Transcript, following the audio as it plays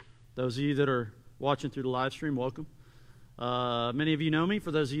Those of you that are watching through the live stream, welcome. Many of you know me.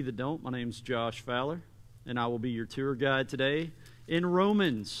 For those of you that don't, my name's Josh Fowler, and I will be your tour guide today in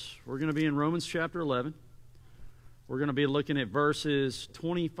Romans. We're going to be in Romans chapter 11. We're going to be looking at verses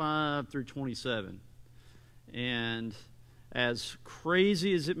 25 through 27. And as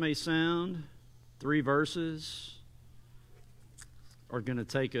crazy as it may sound, 3 verses are going to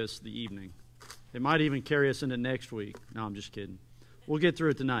take us the evening. It might even carry us into next week. No, I'm just kidding. We'll get through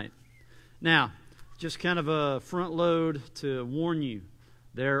it tonight. Now, just kind of a front load to warn you,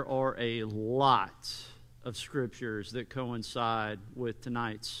 there are a lot of scriptures that coincide with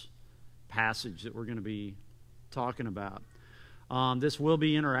tonight's passage that we're going to be talking about. This will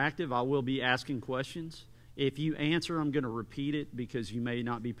be interactive. I will be asking questions. If you answer, I'm going to repeat it because you may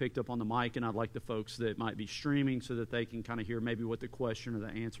not be picked up on the mic, and I'd like the folks that might be streaming so that they can kind of hear maybe what the question or the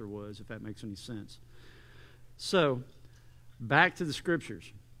answer was, if that makes any sense. So, back to the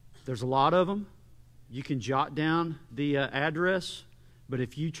scriptures. There's a lot of them. You can jot down the address, but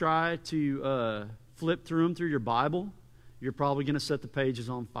if you try to flip through them through your Bible, you're probably going to set the pages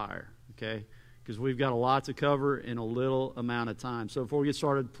on fire, okay? Because we've got a lot to cover in a little amount of time. So before we get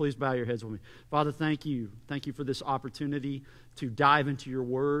started, please bow your heads with me. Father, thank you. Thank you for this opportunity to dive into your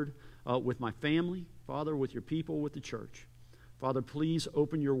word with my family, Father, with your people, with the church. Father, please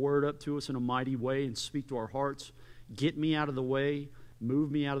open your word up to us in a mighty way and speak to our hearts. Get me out of the way.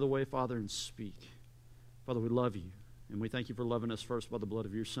 Move me out of the way, Father, and speak. Father, we love you, and we thank you for loving us first by the blood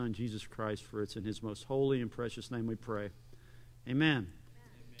of your Son, Jesus Christ, for it's in his most holy and precious name we pray. Amen.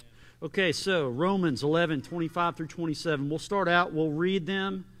 Okay, so Romans 11, 25 through 27. We'll start out, we'll read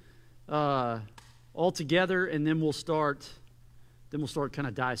them all together, and then we'll start kind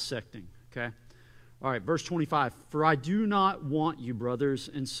of dissecting, okay? All right, verse 25. For I do not want you, brothers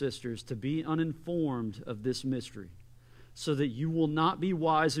and sisters, to be uninformed of this mystery, so that you will not be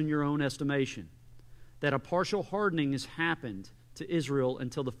wise in your own estimation, that a partial hardening has happened to Israel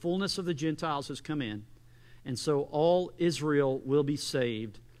until the fullness of the Gentiles has come in, and so all Israel will be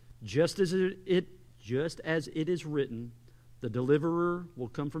saved, just as it is written, the deliverer will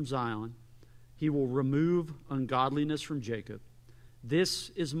come from Zion. He will remove ungodliness from Jacob.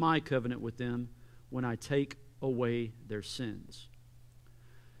 This is my covenant with them when I take away their sins.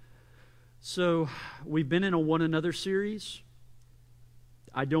 So, we've been in a one another series.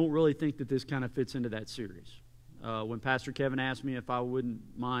 I don't really think that this kind of fits into that series. When Pastor Kevin asked me if I wouldn't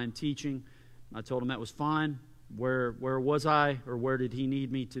mind teaching, I told him that was fine. Where was I, or where did he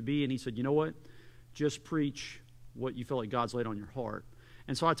need me to be? And he said, you know what? Just preach what you feel like God's laid on your heart.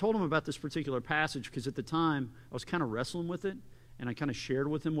 And so I told him about this particular passage because at the time I was kind of wrestling with it, and I kind of shared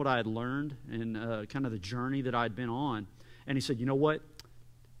with him what I had learned and kind of the journey that I'd been on. And he said, you know what?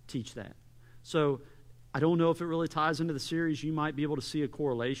 Teach that. So I don't know if it really ties into the series. You might be able to see a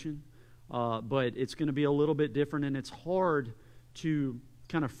correlation, but it's going to be a little bit different, and it's hard to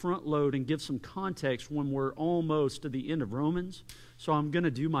kind of front load and give some context when we're almost to the end of Romans. So I'm going to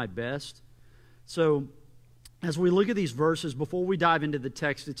do my best. So as we look at these verses, before we dive into the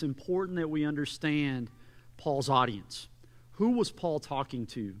text, it's important that we understand Paul's audience. Who was Paul talking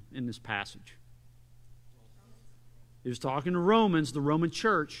to in this passage? He was talking to Romans, the Roman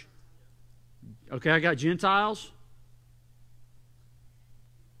church. Okay, I got Gentiles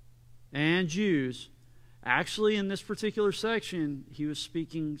and Jews. Actually, in this particular section, he was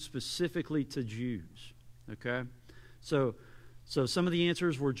speaking specifically to Jews. Okay? So some of the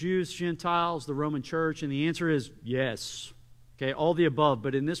answers were Jews, Gentiles, the Roman church, and the answer is yes. Okay, all the above.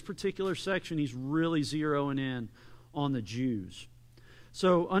 But in this particular section, he's really zeroing in on the Jews.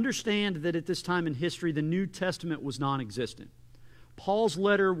 So understand that at this time in history, the New Testament was non-existent. Paul's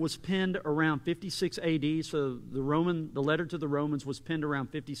letter was penned around 56 AD, so the letter to the Romans was penned around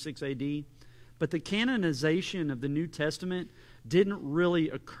 56 AD. But the canonization of the New Testament didn't really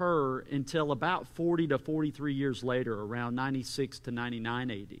occur until about 40 to 43 years later, around 96 to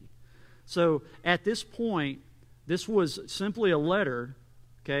 99 AD. So at this point, this was simply a letter,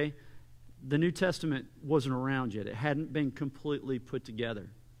 okay? The New Testament wasn't around yet. It hadn't been completely put together.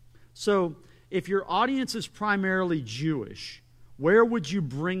 So if your audience is primarily Jewish, where would you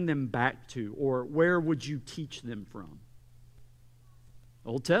bring them back to, or where would you teach them from?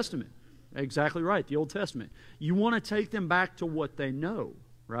 Old Testament. Exactly right, the Old Testament. You want to take them back to what they know,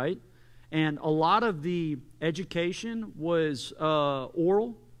 right? And a lot of the education was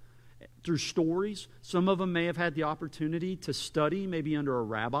oral, through stories. Some of them may have had the opportunity to study, maybe under a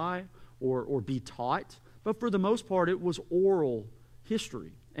rabbi, or be taught. But for the most part, it was oral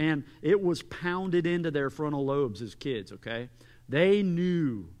history. And it was pounded into their frontal lobes as kids, okay? They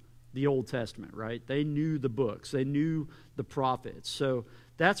knew the Old Testament, right? They knew the books. They knew the prophets. So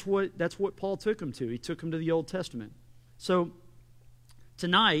that's what Paul took them to. He took them to the Old Testament. So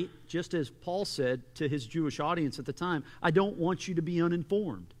tonight, just as Paul said to his Jewish audience at the time, I don't want you to be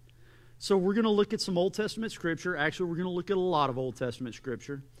uninformed. So we're going to look at some Old Testament Scripture. Actually, we're going to look at a lot of Old Testament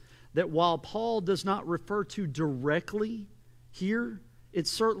Scripture that while Paul does not refer to directly here, it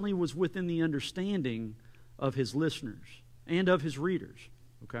certainly was within the understanding of his listeners and of his readers.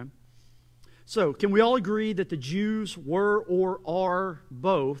 Okay? So, can we all agree that the Jews were or are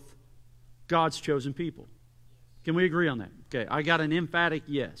both God's chosen people? Can we agree on that? Okay, I got an emphatic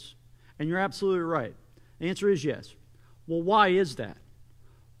yes. And you're absolutely right. The answer is yes. Well, why is that?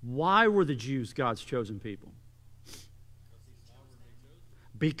 Why were the Jews God's chosen people?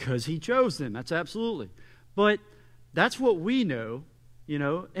 Because He chose them. That's absolutely. But that's what we know, you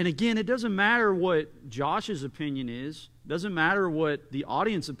know. And again, it doesn't matter what Josh's opinion is. It doesn't matter what the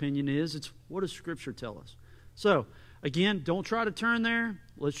audience opinion is. It's what does Scripture tell us? So, again, don't try to turn there.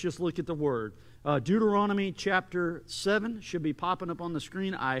 Let's just look at the Word. Deuteronomy chapter 7 should be popping up on the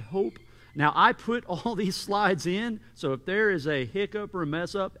screen, I hope. Now, I put all these slides in, so if there is a hiccup or a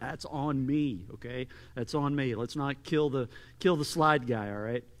mess up, that's on me, okay? That's on me. Let's not kill the slide guy, all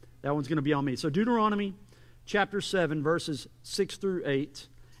right? That one's going to be on me. So Deuteronomy chapter 7, verses 6 through 8,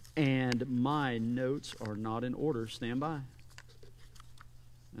 and my notes are not in order. Stand by.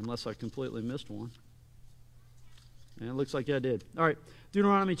 Unless I completely missed one. And it looks like I did. All right,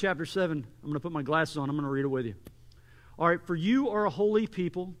 Deuteronomy chapter 7. I'm going to put my glasses on. I'm going to read it with you. All right, for you are a holy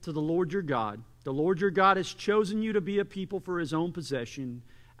people to the Lord your God. The Lord your God has chosen you to be a people for His own possession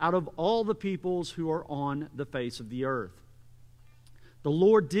out of all the peoples who are on the face of the earth. The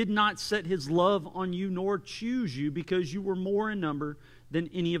Lord did not set His love on you nor choose you because you were more in number than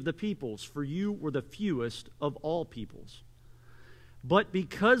any of the peoples, for you were the fewest of all peoples. But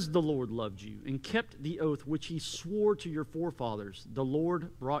because the Lord loved you and kept the oath which He swore to your forefathers, the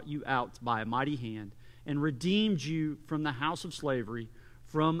Lord brought you out by a mighty hand and redeemed you from the house of slavery,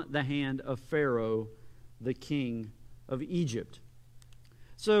 from the hand of Pharaoh, the king of Egypt.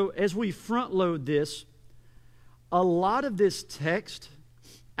 So as we front load this, a lot of this text,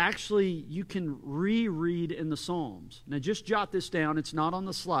 actually, you can reread in the Psalms. Now just jot this down. It's not on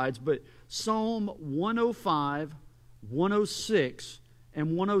the slides, but Psalm 105, 106,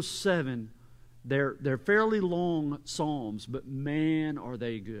 and 107, they're fairly long Psalms, but man, are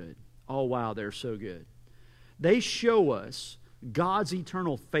they good. Oh, wow, they're so good. They show us God's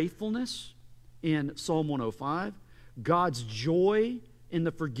eternal faithfulness in Psalm 105, God's joy in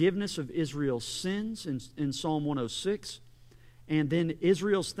the forgiveness of Israel's sins in Psalm 106, and then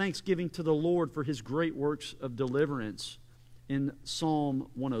Israel's thanksgiving to the Lord for His great works of deliverance in Psalm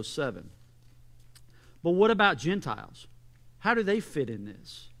 107. But what about Gentiles? How do they fit in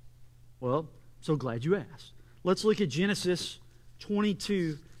this? Well, so glad you asked. Let's look at Genesis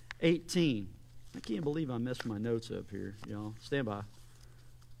 22:18. I can't believe I messed my notes up here, y'all. Stand by.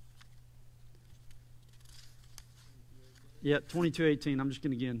 Yeah, 22:18. I'm just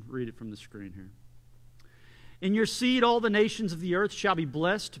going to again read it from the screen here. In your seed all the nations of the earth shall be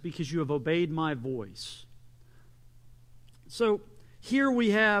blessed because you have obeyed my voice. So here we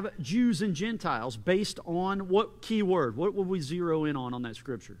have Jews and Gentiles based on what key word? What would we zero in on that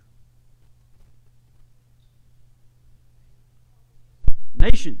scripture?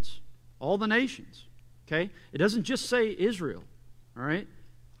 Nations. All the nations. Okay? It doesn't just say Israel. All right?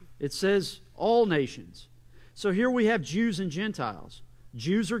 It says all nations. So here we have Jews and Gentiles.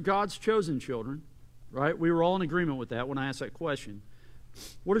 Jews are God's chosen children. Right? We were all in agreement with that when I asked that question.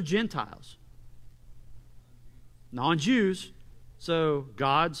 What are Gentiles? Non-Jews. So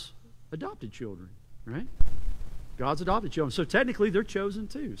God's adopted children. Right? God's adopted children. So technically they're chosen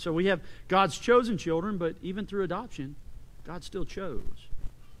too. So we have God's chosen children, but even through adoption, God still chose.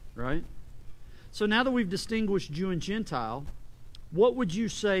 Right? So now that we've distinguished Jew and Gentile, what would you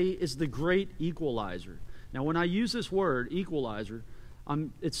say is the great equalizer? Now when I use this word, equalizer,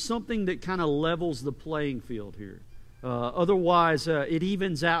 it's something that kind of levels the playing field here. Otherwise, it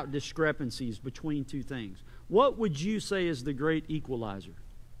evens out discrepancies between two things. What would you say is the great equalizer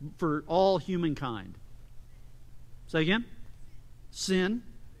for all humankind? Say again? Sin.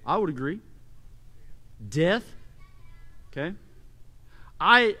 I would agree. Death. Okay.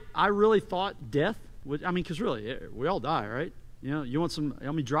 I really thought death would, because really, we all die, right? You know, you want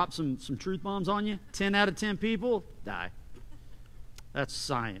let me drop some truth bombs on you? 10 out of 10 people die. That's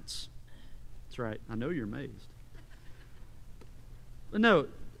science. That's right. I know you're amazed. But no,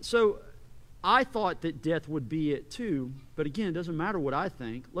 so I thought that death would be it too, but again, it doesn't matter what I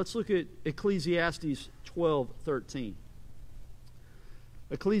think. Let's look at Ecclesiastes 12:13.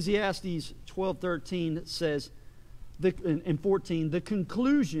 Ecclesiastes 12:13 says, in 14, the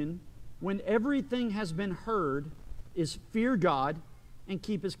conclusion, when everything has been heard, is fear God and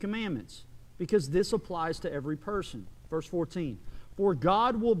keep His commandments, because this applies to every person. Verse 14, for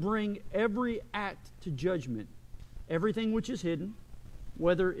God will bring every act to judgment, everything which is hidden,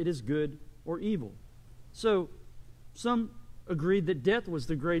 whether it is good or evil. So, some agreed that death was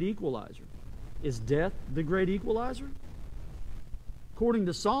the great equalizer. Is death the great equalizer? According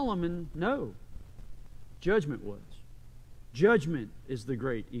to Solomon, no. Judgment was. Judgment is the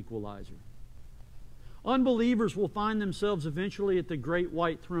great equalizer. Unbelievers will find themselves eventually at the great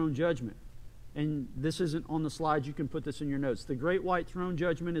white throne judgment. And this isn't on the slide. You can put this in your notes. The great white throne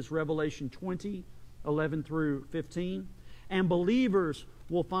judgment is Revelation 20, 11 through 15. And believers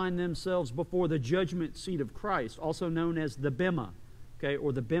will find themselves before the judgment seat of Christ, also known as the Bema, okay,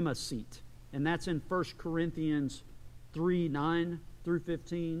 or the Bema seat. And that's in 1 Corinthians 3, 9 through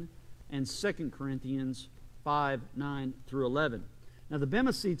 15, and 2 Corinthians 5, 9 through 11. Now, the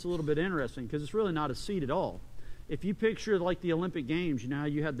Bema seat's a little bit interesting because it's really not a seat at all. If you picture like the Olympic Games, you know how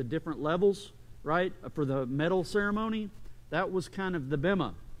you had the different levels, right, for the medal ceremony? That was kind of the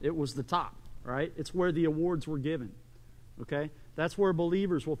Bema. It was the top, right? It's where the awards were given, okay? That's where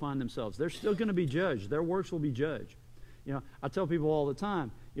believers will find themselves. They're still going to be judged. Their works will be judged. You know, I tell people all the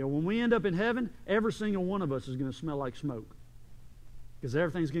time, you know, when we end up in heaven, every single one of us is going to smell like smoke because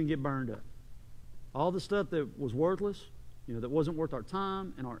everything's going to get burned up. All the stuff that was worthless, you know, that wasn't worth our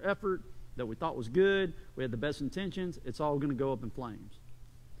time and our effort, that we thought was good, we had the best intentions, it's all going to go up in flames.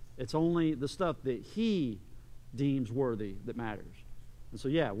 It's only the stuff that He deems worthy that matters. And so,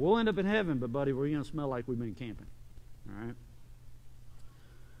 yeah, we'll end up in heaven, but, buddy, we're going to smell like we've been camping. All right?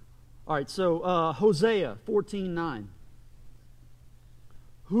 All right, so Hosea 14:9.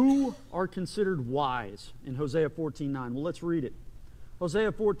 Who are considered wise in Hosea 14:9? Well, let's read it.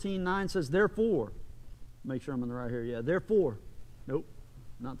 Hosea 14:9 says, therefore, make sure I'm on the right here. Yeah, therefore, nope,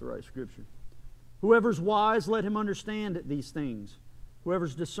 not the right scripture. Whoever's wise, let him understand these things.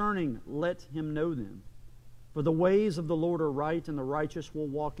 Whoever's discerning, let him know them. For the ways of the Lord are right, and the righteous will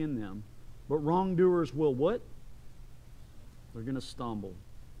walk in them. But wrongdoers will what? They're going to stumble.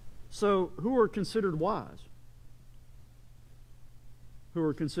 So, who are considered wise? Who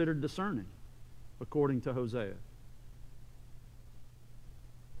are considered discerning, according to Hosea?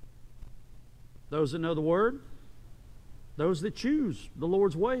 Those that know the Word, those that choose the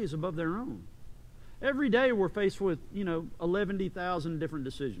Lord's ways above their own. Every day we're faced with, 11,000 different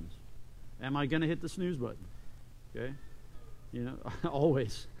decisions. Am I going to hit the snooze button? Okay?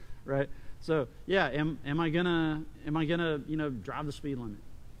 Always, right? So, yeah, am I gonna drive the speed limit?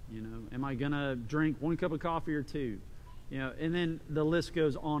 Am I gonna drink one cup of coffee or two? And then the list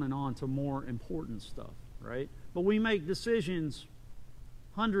goes on and on to more important stuff, right? But we make decisions,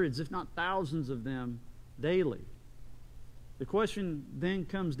 hundreds, if not thousands of them, daily. The question then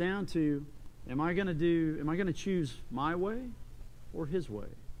comes down to, am I going to choose my way or His way?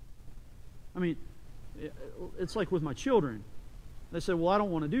 I mean, it's like with my children. They say, well, I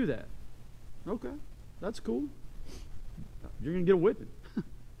don't want to do that. Okay, that's cool. You're going to get a whipping.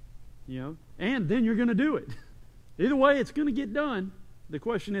 And then you're going to do it. Either way, it's going to get done. The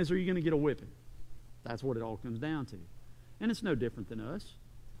question is, are you going to get a whipping? That's what it all comes down to. And it's no different than us.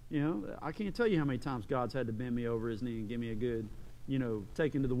 I can't tell you how many times God's had to bend me over His knee and give me a good,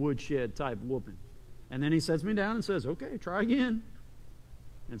 taken to the woodshed type whooping. And then He sets me down and says, okay, try again.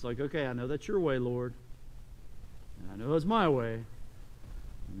 And it's like, okay, I know that's your way, Lord. And I know it's my way.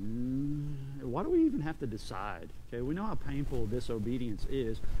 Why do we even have to decide? Okay, we know how painful disobedience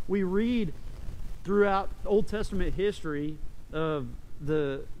is. We read throughout Old Testament history of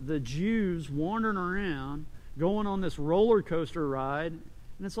the Jews wandering around, going on this roller coaster ride,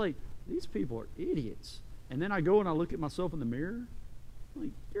 and it's like, these people are idiots. And then I go and I look at myself in the mirror, I'm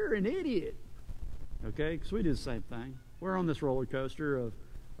like, you're an idiot. Okay, because we do the same thing. We're on this roller coaster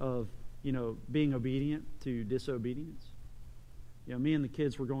of being obedient to disobedience. Me and the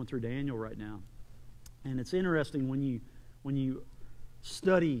kids, we're going through Daniel right now. And it's interesting when you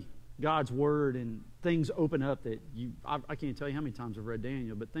study God's Word and things open up that I can't tell you how many times I've read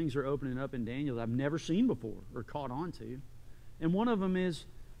Daniel, but things are opening up in Daniel that I've never seen before or caught on to. And one of them is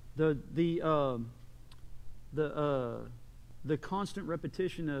the constant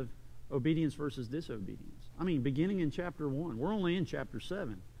repetition of obedience versus disobedience. I mean, beginning in chapter 1, we're only in chapter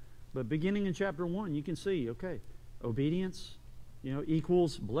 7, but beginning in chapter 1, you can see, okay, obedience,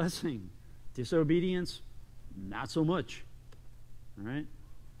 equals blessing. Disobedience, not so much. All right?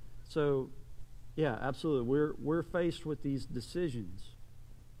 So, yeah, absolutely. We're faced with these decisions.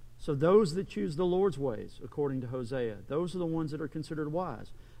 So those that choose the Lord's ways, according to Hosea, those are the ones that are considered wise.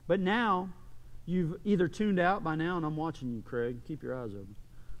 But now, you've either tuned out by now, and I'm watching you, Craig. Keep your eyes open.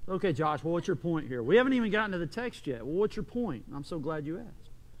 Okay, Josh, well, what's your point here? We haven't even gotten to the text yet. Well, what's your point? I'm so glad you asked.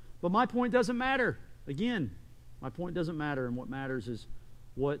 But my point doesn't matter. Again, my point doesn't matter, and what matters is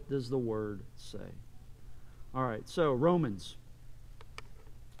what does the Word say? All right, so Romans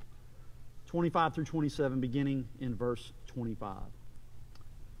 25 through 27, beginning in verse 25.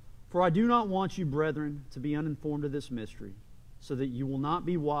 For I do not want you, brethren, to be uninformed of this mystery, so that you will not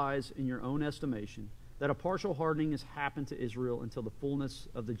be wise in your own estimation, that a partial hardening has happened to Israel until the fullness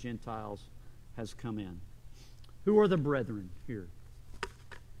of the Gentiles has come in. Who are the brethren here?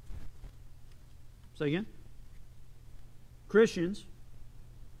 Say again? Christians,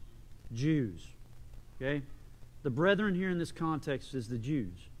 Jews. Okay? The brethren here in this context is the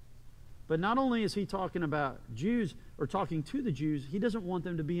Jews. But not only is he talking about Jews, or talking to the Jews, he doesn't want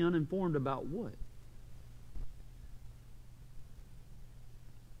them to be uninformed about what?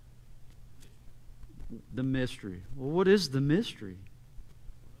 The mystery. Well, what is the mystery?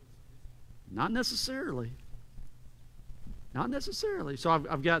 Not necessarily. Not necessarily. So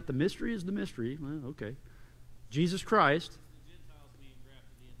I've got the mystery is the mystery. Well, okay. Jesus Christ.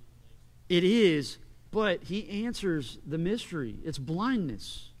 It is, but he answers the mystery. It's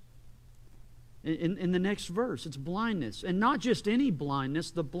blindness. In the next verse, it's blindness. And not just any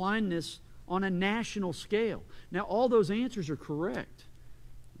blindness, the blindness on a national scale. Now, all those answers are correct.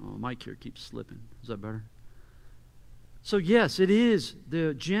 Oh, Mike here keeps slipping. Is that better? So, yes, it is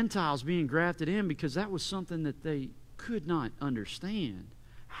the Gentiles being grafted in because that was something that they could not understand.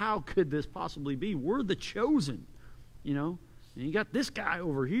 How could this possibly be? We're the chosen, you know. And you got this guy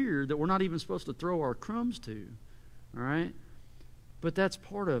over here that we're not even supposed to throw our crumbs to, all right? But that's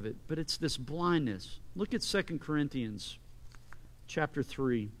part of it. But it's this blindness. Look at 2 Corinthians chapter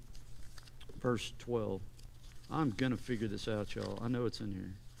 3, verse 12. I'm going to figure this out, y'all. I know it's in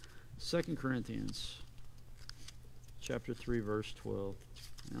here. 2 Corinthians chapter 3, verse 12.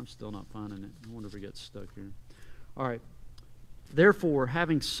 I'm still not finding it. I wonder if we got stuck here. All right. Therefore,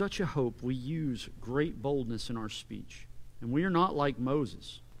 having such a hope, we use great boldness in our speech. And we are not like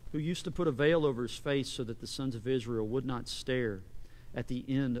Moses, who used to put a veil over his face so that the sons of Israel would not stare at the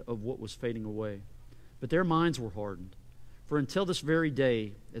end of what was fading away. But their minds were hardened. For until this very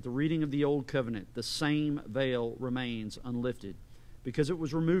day, at the reading of the Old Covenant, the same veil remains unlifted, because it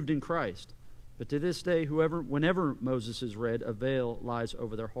was removed in Christ. But to this day, whenever Moses is read, a veil lies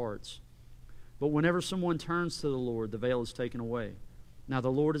over their hearts. But whenever someone turns to the Lord, the veil is taken away. Now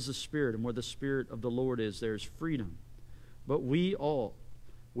the Lord is the Spirit, and where the Spirit of the Lord is, there is freedom. But we all,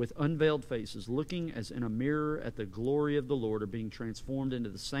 with unveiled faces, looking as in a mirror at the glory of the Lord, are being transformed into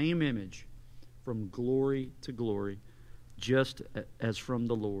the same image from glory to glory, just as from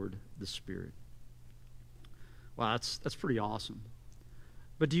the Lord, the Spirit. Wow, that's pretty awesome.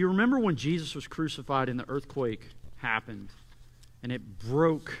 But do you remember when Jesus was crucified and the earthquake happened and it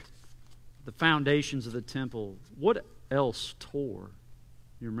broke the foundations of the temple? What else tore?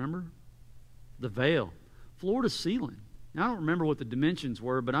 You remember? The veil. Floor to ceiling. Now, I don't remember what the dimensions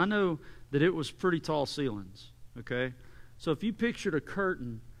were, but I know that it was pretty tall ceilings. Okay? So if you pictured a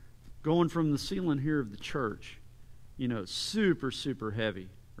curtain going from the ceiling here of the church, you know, super, super heavy,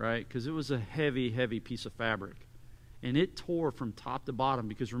 right? Because it was a heavy, heavy piece of fabric. And it tore from top to bottom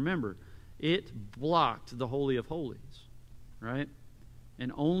because, remember, it blocked the Holy of Holies, right?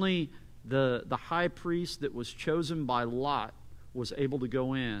 And only the high priest that was chosen by Lot was able to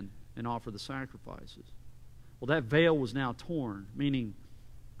go in and offer the sacrifices. Well, that veil was now torn, meaning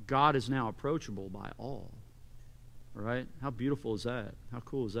God is now approachable by all. All right? How beautiful is that? How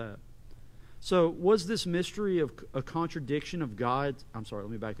cool is that? So, was this mystery of a contradiction of God? I'm sorry,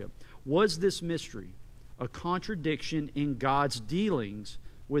 let me back up. Was this mystery a contradiction in God's dealings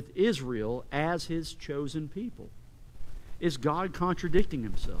with Israel as his chosen people? Is God contradicting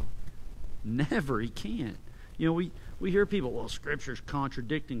himself? Never. He can't. You know, we hear people, well, Scripture's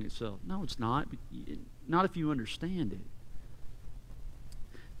contradicting itself. No, it's not. Not if you understand it.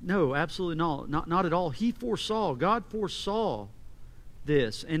 No, absolutely not at all. God foresaw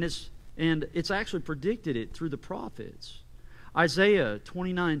this, and it's actually predicted it through the prophets. Isaiah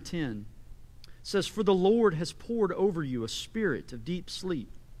 29:10 says, "For the Lord has poured over you a spirit of deep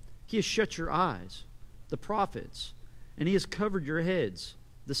sleep. He has shut your eyes, the prophets, and he has covered your heads,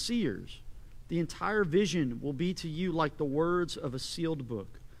 the seers. The entire vision will be to you like the words of a sealed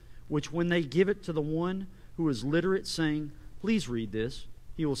book, which when they give it to the one who is literate, saying, 'Please read this,'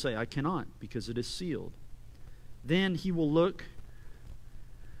 he will say, 'I cannot, because it is sealed.' Then he will look."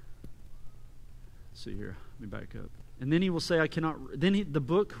 Let's see here. Let me back up. And then he will say, "I cannot." Then the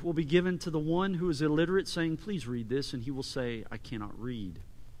book will be given to the one who is illiterate, saying, "Please read this," and he will say, "I cannot read."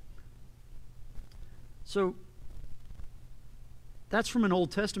 So that's from an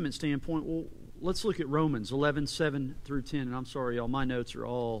Old Testament standpoint. Well, let's look at Romans 11:7 through 10. And I'm sorry, y'all, my notes are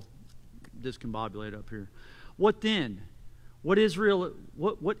all discombobulated up here. What then? What Israel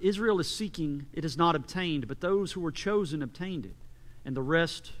is seeking, it is not obtained, but those who were chosen obtained it, and the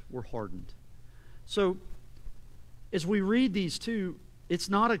rest were hardened. So, as we read these two, it's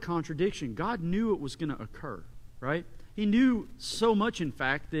not a contradiction. God knew it was going to occur, right? He knew so much, in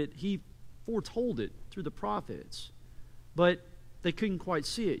fact, that He foretold it through the prophets. But they couldn't quite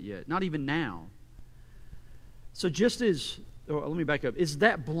see it yet, not even now. So just as, let me back up. Is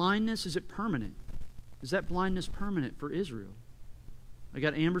that blindness, is it permanent? Is that blindness permanent for Israel? I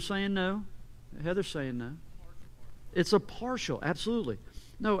got Amber saying no. Heather saying no. It's a partial, absolutely.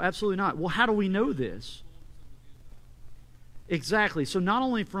 No, absolutely not. Well, how do we know this? Exactly. So not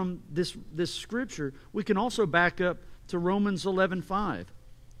only from this scripture, we can also back up to Romans 11:5.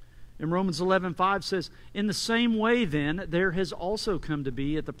 And Romans 11:5 says, in the same way then, there has also come to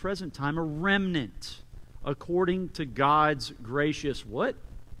be at the present time a remnant according to God's gracious what?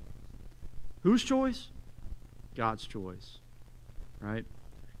 Whose choice? God's choice. Right?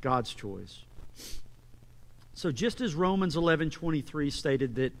 God's choice. So just as Romans 11:23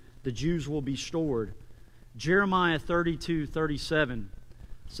 stated that the Jews will be stored, Jeremiah 32:37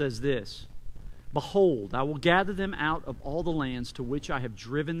 says this, behold, I will gather them out of all the lands to which I have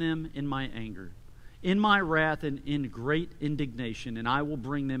driven them in my anger, in my wrath and in great indignation, and I will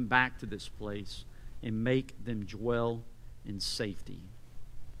bring them back to this place and make them dwell in safety.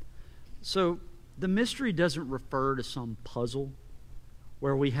 So the mystery doesn't refer to some puzzle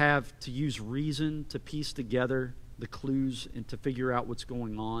where we have to use reason to piece together the clues and to figure out what's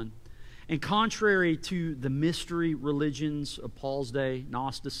going on. And contrary to the mystery religions of Paul's day,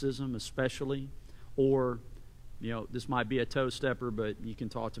 Gnosticism especially, or, this might be a toe stepper, but you can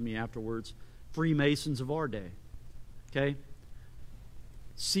talk to me afterwards, Freemasons of our day. Okay?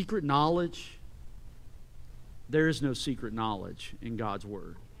 Secret knowledge, there is no secret knowledge in God's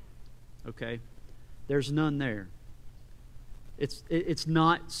Word. Okay? There's none there. It's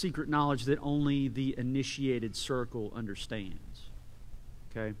not secret knowledge that only the initiated circle understands.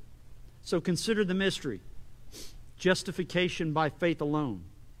 Okay? So consider the mystery. Justification by faith alone.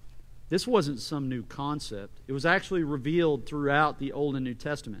 This wasn't some new concept. It was actually revealed throughout the Old and New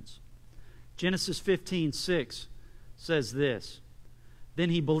Testaments. Genesis 15:6 says this, then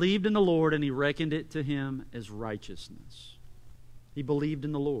he believed in the Lord and he reckoned it to him as righteousness. He believed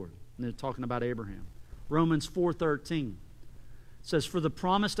in the Lord. And they're talking about Abraham. Romans 4:13 says, for the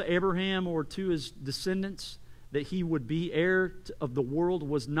promise to Abraham or to his descendants that he would be heir of the world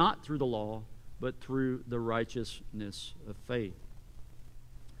was not through the law, but through the righteousness of faith.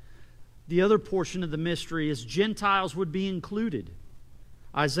 The other portion of the mystery is Gentiles would be included.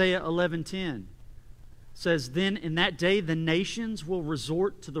 Isaiah 11:10 says, then in that day the nations will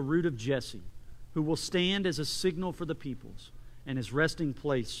resort to the root of Jesse, who will stand as a signal for the peoples, and his resting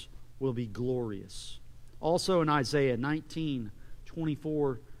place will be glorious. Also in Isaiah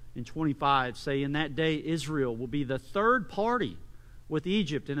 19:24 and 25 say, in that day Israel will be the third party with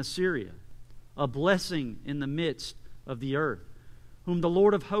Egypt and Assyria, a blessing in the midst of the earth, whom the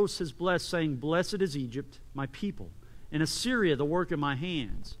Lord of hosts has blessed, saying, blessed is Egypt, my people, and Assyria, the work of my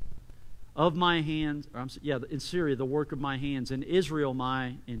hands, in Syria, the work of my hands, and Israel,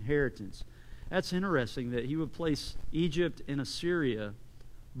 my inheritance. That's interesting that he would place Egypt and Assyria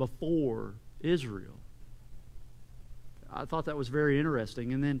before Israel. I thought that was very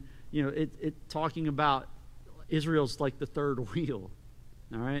interesting. And then, it talking about Israel's like the third wheel.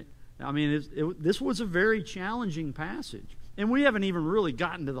 All right? I mean, this was a very challenging passage. And we haven't even really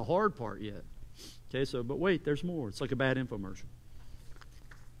gotten to the hard part yet. Okay, but wait, there's more. It's like a bad infomercial.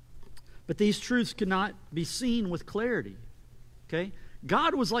 But these truths could not be seen with clarity. Okay?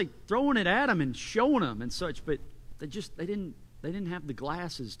 God was like throwing it at them and showing them and such, but they didn't have the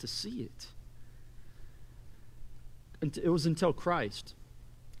glasses to see it. And it was until Christ.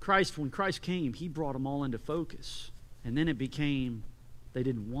 When Christ came, he brought them all into focus. And then it became they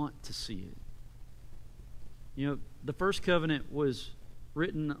didn't want to see it. The first covenant was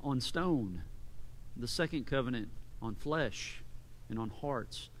written on stone. The second covenant on flesh and on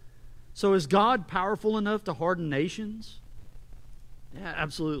hearts. So is God powerful enough to harden nations? Yeah,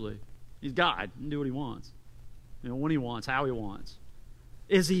 absolutely. He's God. He can do what he wants. When he wants, how he wants.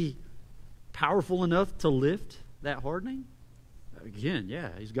 Is he powerful enough to lift that hardening? Again, yeah,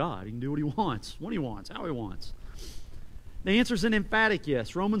 he's God. He can do what he wants, when he wants, how he wants. The answer is an emphatic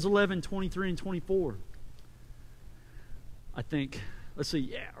yes. Romans 11:23 and 24. I think, let's see,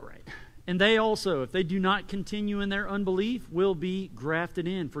 yeah, right. And they also, if they do not continue in their unbelief, will be grafted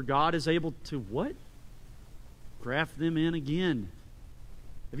in. For God is able to what? graft them in again.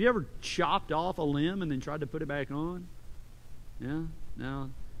 Have you ever chopped off a limb and then tried to put it back on? Yeah? No.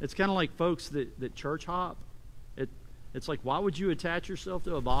 It's kind of like folks that church hop. It's like, why would you attach yourself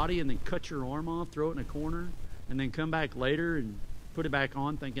to a body and then cut your arm off, throw it in a corner, and then come back later and put it back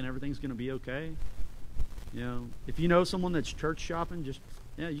on thinking everything's going to be okay? You know, if you know someone that's church shopping,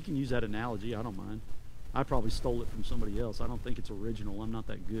 you can use that analogy. I don't mind. I probably stole it from somebody else. I don't think it's original. I'm not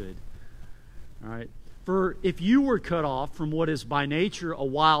that good. All right. For if you were cut off from what is by nature a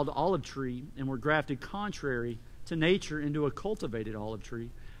wild olive tree and were grafted contrary to nature into a cultivated olive tree,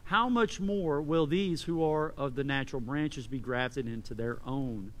 how much more will these who are of the natural branches be grafted into their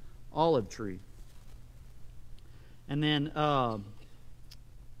own olive tree? And then, let's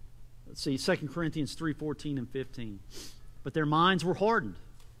see, 2 Corinthians 3:14 and 15. But their minds were hardened,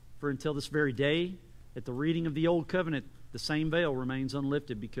 for until this very day, at the reading of the Old Covenant, the same veil remains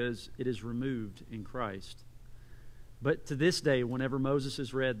unlifted because it is removed in Christ. But to this day, whenever Moses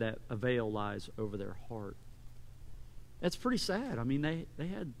is read, that a veil lies over their heart. That's pretty sad. I mean, they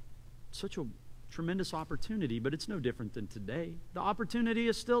had such a tremendous opportunity, but it's no different than today. The opportunity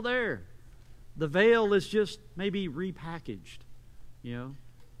is still there. The veil is just maybe repackaged,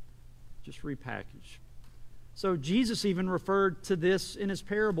 just repackaged. So Jesus even referred to this in his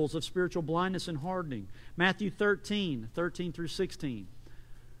parables of spiritual blindness and hardening. Matthew 13 through 16.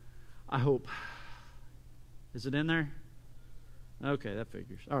 I hope. Is it in there? Okay, that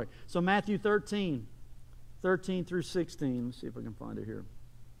figures. All right. So Matthew 13 through 16. Let's see if I can find it here.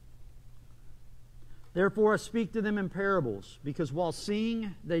 Therefore I speak to them in parables, because while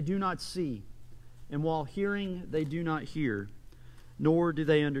seeing they do not see, and while hearing they do not hear, nor do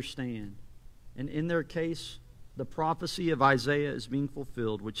they understand. And in their case, the prophecy of Isaiah is being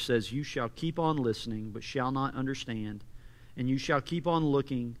fulfilled, which says, You shall keep on listening, but shall not understand, and you shall keep on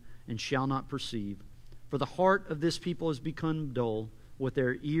looking, and shall not perceive. For the heart of this people has become dull, with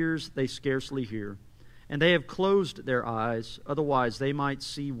their ears they scarcely hear. And they have closed their eyes, otherwise they might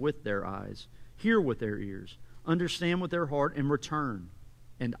see with their eyes, hear with their ears, understand with their heart, and return,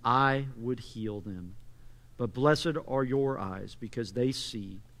 and I would heal them. But blessed are your eyes, because they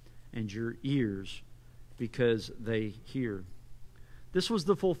see, and your ears, because they hear. This was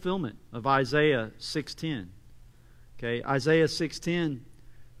the fulfillment of Isaiah 6:10. Okay, Isaiah 6:10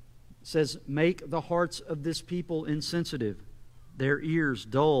 says, Make the hearts of this people insensitive, their ears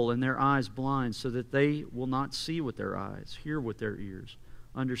dull, and their eyes blind, so that they will not see with their eyes, hear with their ears,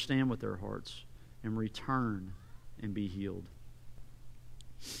 understand with their hearts, and return and be healed.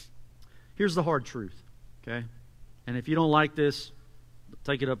 Here's the hard truth, okay? And if you don't like this,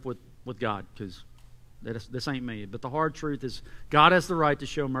 take it up with God, because this ain't me. But the hard truth is God has the right to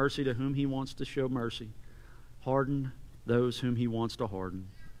show mercy to whom He wants to show mercy, harden those whom He wants to harden,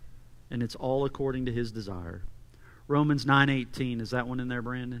 and it's all according to His desire. Romans 9:18, is that one in there,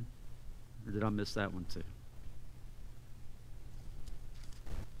 Brandon? Or did I miss that one too?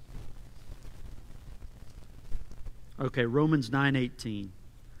 Okay, Romans 9:18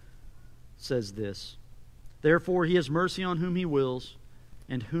 says this, Therefore He has mercy on whom He wills,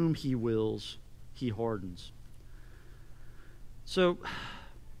 and whom He wills He hardens. So,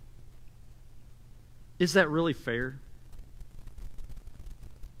 is that really fair?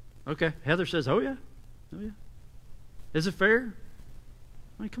 Okay, Heather says, oh yeah. Is it fair?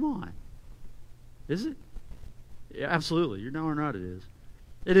 I mean, come on. Is it? Yeah, absolutely. You're darn right it is.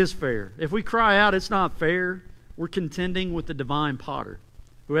 It is fair. If we cry out it's not fair, we're contending with the divine potter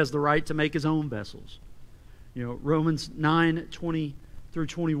who has the right to make his own vessels. Romans 9:20 through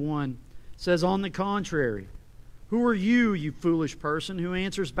 21 says, On the contrary, who are you, you foolish person, who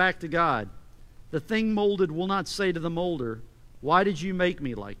answers back to God? The thing molded will not say to the molder, Why did you make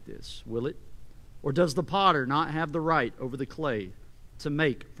me like this? Will it? Or does the potter not have the right over the clay to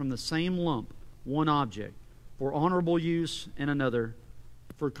make from the same lump one object for honorable use and another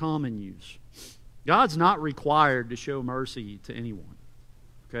for common use? God's not required to show mercy to anyone.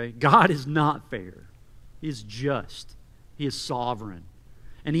 Okay? God is not fair. He is just. He is sovereign.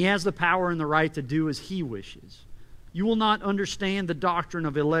 And He has the power and the right to do as He wishes. You will not understand the doctrine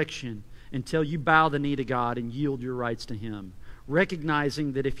of election until you bow the knee to God and yield your rights to Him,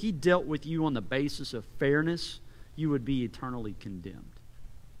 recognizing that if He dealt with you on the basis of fairness, you would be eternally condemned.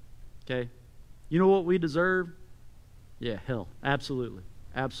 Okay? You know what we deserve? Yeah, hell. Absolutely.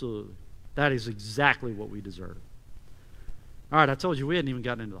 Absolutely. That is exactly what we deserve. All right, I told you we hadn't even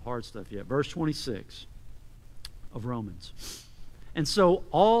gotten into the hard stuff yet. Verse 26 of Romans. And so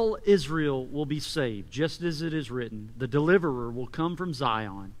all Israel will be saved, just as it is written, The deliverer will come from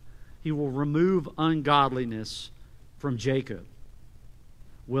Zion. He will remove ungodliness from Jacob.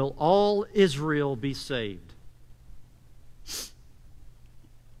 Will all Israel be saved?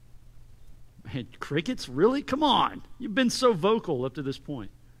 Man, crickets? Really? Come on. You've been so vocal up to this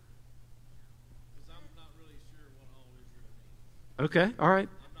point. Because I'm not really sure what all Israel means. Okay, all right.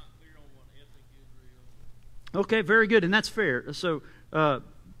 I'm not clear on what ethnic Israel. Okay, very good, and that's fair. So,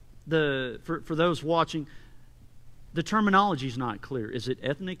 for those watching, the terminology is not clear. Is it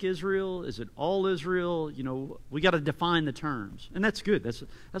ethnic Israel? Is it all Israel? You know, we got to define the terms, and that's good. That's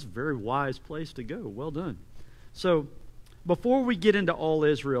a very wise place to go. Well done. So, before we get into all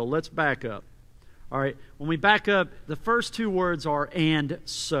Israel, let's back up. All right, when we back up, the first two words are "and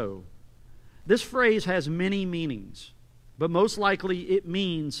so." This phrase has many meanings, but most likely it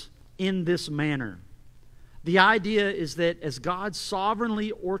means in this manner. The idea is that as God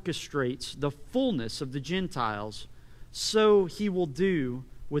sovereignly orchestrates the fullness of the Gentiles, so He will do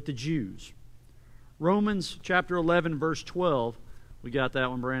with the Jews. Romans chapter 11, verse 12. We got that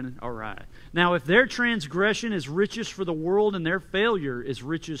one, Brandon? All right. Now, if their transgression is riches for the world and their failure is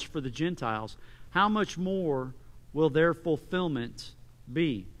riches for the Gentiles, how much more will their fulfillment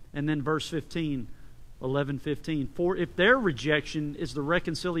be? And then verse 15, 11:15. For if their rejection is the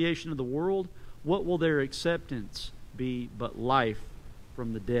reconciliation of the world, what will their acceptance be but life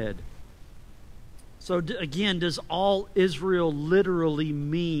from the dead? So again, does all Israel literally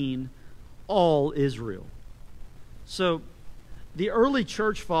mean all Israel? So the early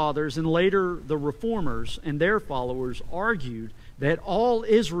church fathers and later the reformers and their followers argued that all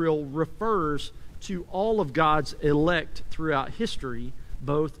Israel refers to all of God's elect throughout history,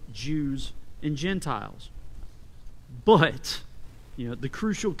 both Jews and Gentiles. But, the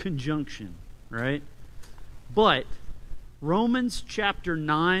crucial conjunction, right? But Romans chapter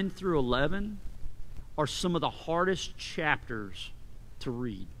 9 through 11 are some of the hardest chapters to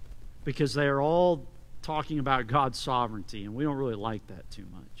read because they are all talking about God's sovereignty, and we don't really like that too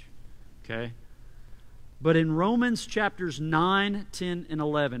much. Okay? But in Romans chapters 9, 10, and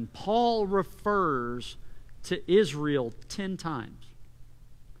 11, Paul refers to Israel 10 times.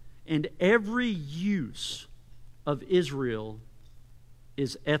 And every use of Israel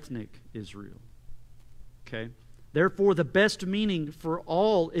is ethnic Israel. Okay? Therefore, the best meaning for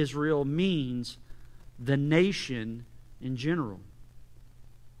all Israel means the nation in general.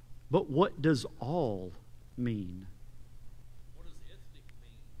 But what does all mean? What does ethnic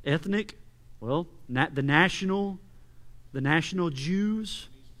mean? Ethnic? Well, the national Jews. It means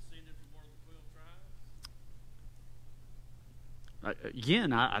descended from one of the 12 tribes?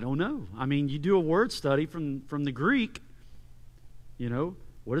 Again, I don't know. I mean, you do a word study from the Greek.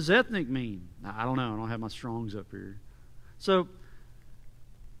 What does ethnic mean? I don't know. I don't have my Strongs up here. So,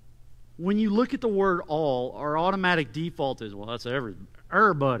 when you look at the word all, our automatic default is, well, that's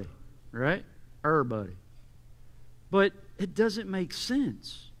everybody, right? Everybody. But it doesn't make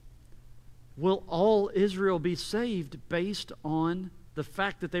sense. Will all Israel be saved based on the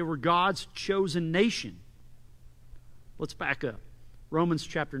fact that they were God's chosen nation? Let's back up. Romans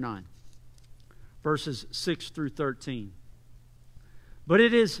chapter 9, verses 6 through 13. But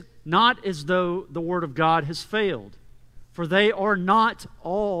it is not as though the word of God has failed, for they are not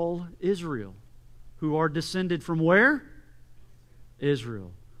all Israel, who are descended from where?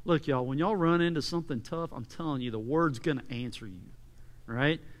 Israel. Look, y'all, when y'all run into something tough, I'm telling you, the word's going to answer you,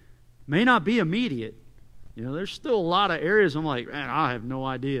 right? May not be immediate. There's still a lot of areas I'm like, man, I have no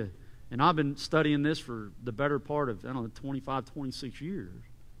idea. And I've been studying this for the better part of, 25, 26 years.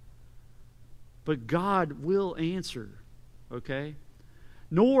 But God will answer, okay?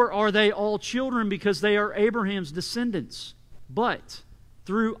 Nor are they all children because they are Abraham's descendants. But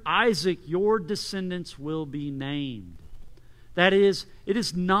through Isaac your descendants will be named. That is, it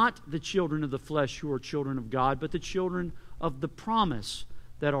is not the children of the flesh who are children of God, but the children of the promise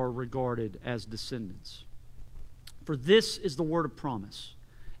that are regarded as descendants. For this is the word of promise.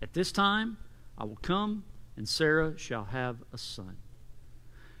 At this time I will come, and Sarah shall have a son.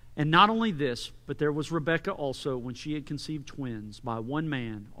 And not only this, but there was Rebekah also when she had conceived twins by one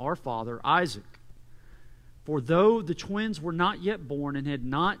man, our father Isaac. For though the twins were not yet born and had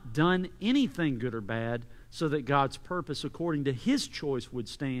not done anything good or bad, so that God's purpose according to His choice would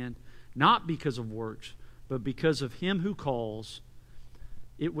stand, not because of works, but because of Him who calls,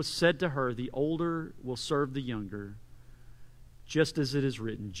 it was said to her, the older will serve the younger, just as it is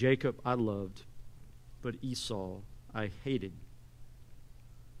written, Jacob I loved, but Esau I hated.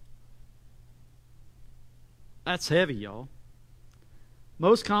 That's heavy, y'all.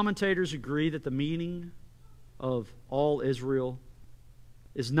 Most commentators agree that the meaning of all Israel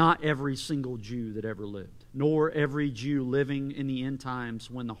is not every single Jew that ever lived, nor every Jew living in the end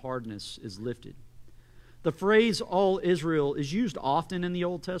times when the hardness is lifted. The phrase all Israel is used often in the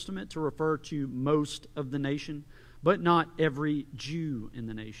Old Testament to refer to most of the nation, but not every Jew in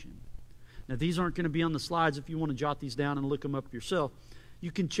the nation. Now, these aren't going to be on the slides. If you want to jot these down and look them up yourself,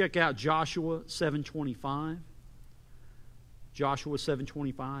 you can check out Joshua 7:25. Joshua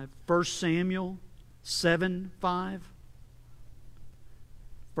 7:25. 1 Samuel 7:5.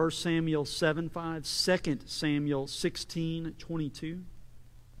 1 Samuel 7:5. 2 Samuel 16:22.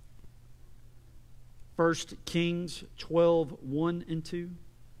 1 Kings 12:1 and 2.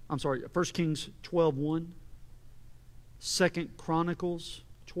 I'm sorry, 1 Kings 12:1. 2 Chronicles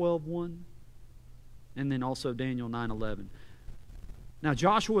 12:1. And then also Daniel 9:11. Now,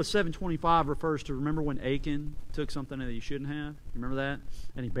 Joshua 7:25 refers to, remember when Achan took something that he shouldn't have? You remember that?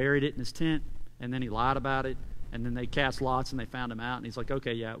 And he buried it in his tent, and then he lied about it, and then they cast lots, and they found him out, and he's like,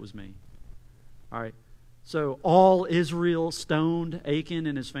 okay, yeah, it was me. All right. So all Israel stoned Achan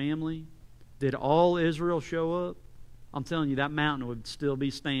and his family. Did all Israel show up? I'm telling you, that mountain would still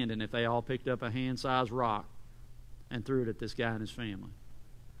be standing if they all picked up a hand-sized rock and threw it at this guy and his family.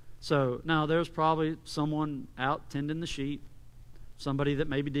 So, now, there's probably someone out tending the sheep, somebody that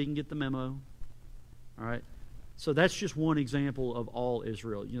maybe didn't get the memo. All right? So that's just one example of all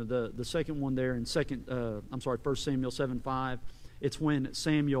Israel. You know, the second one there in 1 Samuel 7:5, it's when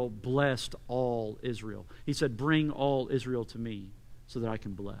Samuel blessed all Israel. He said, bring all Israel to me so that I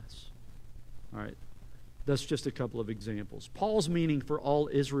can bless. All right? That's just a couple of examples. Paul's meaning for all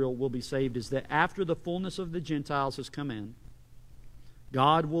Israel will be saved is that after the fullness of the Gentiles has come in,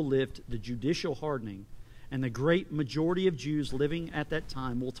 God will lift the judicial hardening, and the great majority of Jews living at that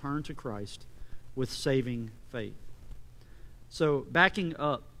time will turn to Christ with saving faith. So, backing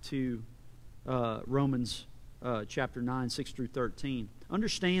up to Romans chapter 9, 6 through 13,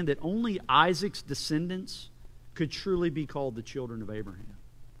 understand that only Isaac's descendants could truly be called the children of Abraham.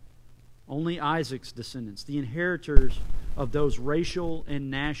 Only Isaac's descendants, the inheritors of those racial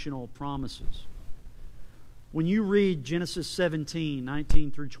and national promises. When you read Genesis 17,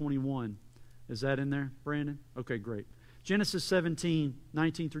 19 through 21, is that in there, Brandon? Okay, great. Genesis 17,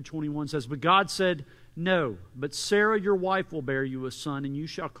 19 through 21 says, but God said, no, but Sarah your wife will bear you a son, and you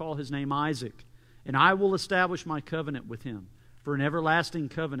shall call his name Isaac, and I will establish my covenant with him, for an everlasting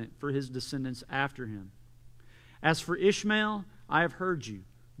covenant for his descendants after him. As for Ishmael, I have heard you.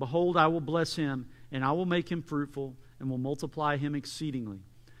 Behold, I will bless him, and I will make him fruitful, and will multiply him exceedingly.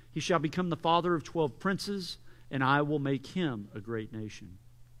 He shall become the father of 12 princes, and I will make him a great nation.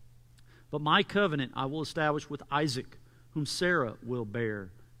 But my covenant I will establish with Isaac, whom Sarah will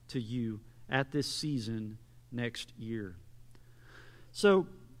bear to you at this season next year. So,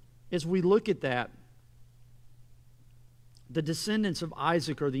 as we look at that, the descendants of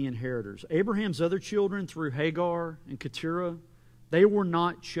Isaac are the inheritors. Abraham's other children through Hagar and Keturah, they were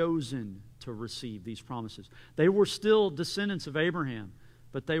not chosen to receive these promises. They were still descendants of Abraham,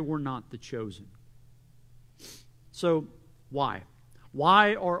 but they were not the chosen. So, why?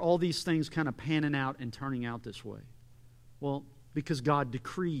 Why are all these things kind of panning out and turning out this way? Well, because God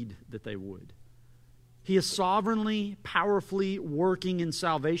decreed that they would. He is sovereignly, powerfully working in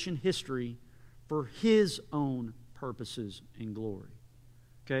salvation history for His own purposes and glory.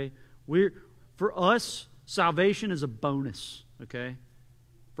 Okay? For us, salvation is a bonus. Okay?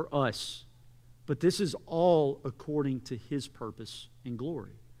 For us. But this is all according to His purpose and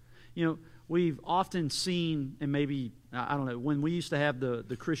glory. You know, we've often seen, and maybe, I don't know, when we used to have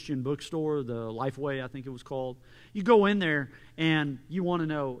the Christian bookstore, the Lifeway, I think it was called, you go in there and you want to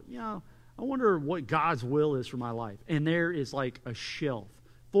know, I wonder what God's will is for my life. And there is like a shelf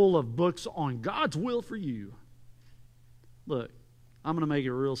full of books on God's will for you. Look, I'm going to make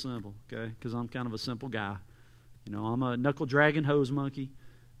it real simple, okay, because I'm kind of a simple guy. You know, I'm a knuckle-dragging hose monkey.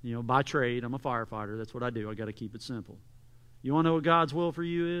 You know, by trade, I'm a firefighter. That's what I do. I got to keep it simple. You want to know what God's will for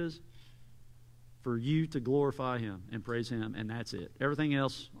you is? For you to glorify Him and praise Him, and that's it. Everything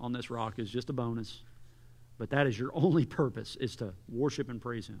else on this rock is just a bonus. But that is your only purpose, is to worship and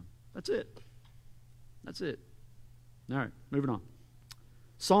praise Him. That's it. That's it. All right, moving on.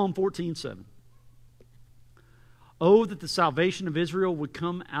 Psalm 14:7. Oh, that the salvation of Israel would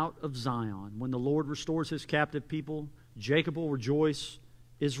come out of Zion. When the Lord restores His captive people, Jacob will rejoice,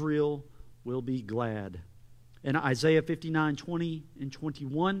 Israel will be glad. In Isaiah 59:20 and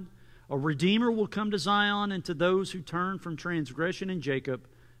 21, a Redeemer will come to Zion, and to those who turn from transgression in Jacob,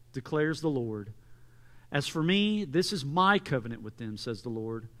 declares the Lord. As for me, this is my covenant with them, says the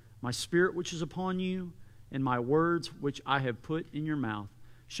Lord. My spirit which is upon you, and my words which I have put in your mouth,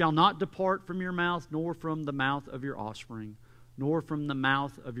 shall not depart from your mouth, nor from the mouth of your offspring, nor from the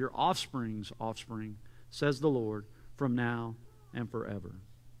mouth of your offspring's offspring, says the Lord, from now and forever.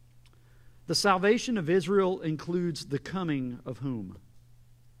 The salvation of Israel includes the coming of whom?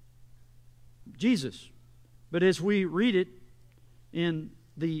 Jesus. But as we read it in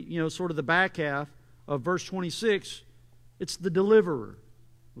the, sort of the back half of verse 26, it's the deliverer.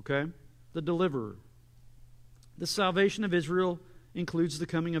 Okay? The deliverer. The salvation of Israel includes the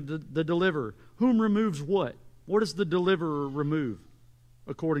coming of the deliverer. Whom removes what? What does the deliverer remove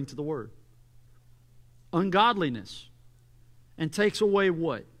according to the word? Ungodliness. And takes away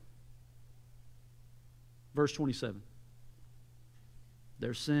what? Verse 27.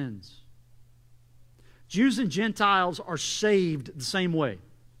 Their sins. Jews and Gentiles are saved the same way.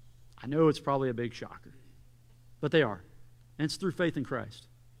 I know it's probably a big shocker, but they are. And it's through faith in Christ.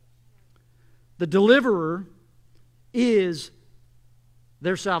 The deliverer is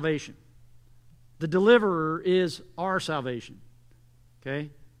their salvation. The deliverer is our salvation. Okay?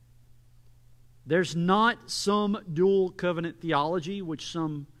 There's not some dual covenant theology which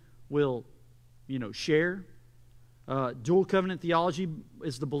some will, share. Dual covenant theology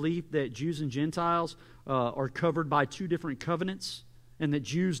is the belief that Jews and Gentiles are covered by two different covenants and that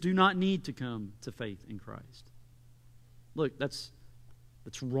Jews do not need to come to faith in Christ. Look, that's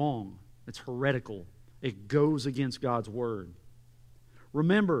wrong. It's heretical. It goes against God's word.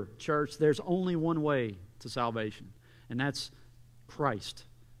 Remember, church, there's only one way to salvation, and that's Christ.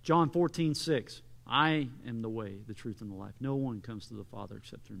 John 14:6. I am the way, the truth, and the life. No one comes to the Father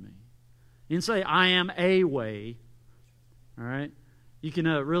except through me. You can say, I am a way. All right? You can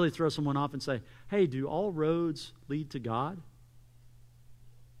really throw someone off and say, hey, do all roads lead to God?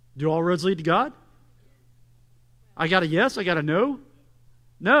 Do all roads lead to God? I got a yes, I got a no?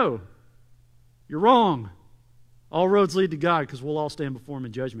 No. You're wrong. All roads lead to God because we'll all stand before Him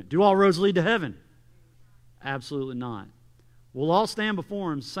in judgment. Do all roads lead to heaven? Absolutely not. We'll all stand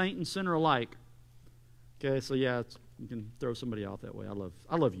before Him, saint and sinner alike. Okay, so yeah, you can throw somebody off that way.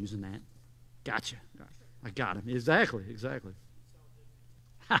 I love using that. Gotcha. I got him. Exactly.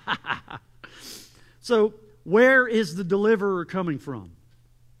 So, where is the deliverer coming from,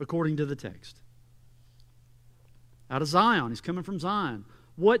 according to the text? Out of Zion. He's coming from Zion.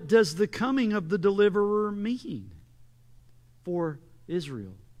 What does the coming of the deliverer mean for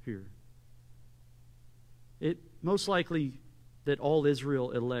Israel here? It most likely that all Israel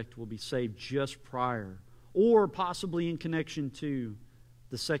elect will be saved just prior, or possibly in connection to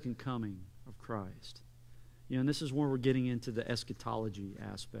the second coming of Christ. And this is where we're getting into the eschatology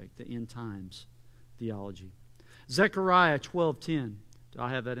aspect, the end times theology. Zechariah 12:10. Do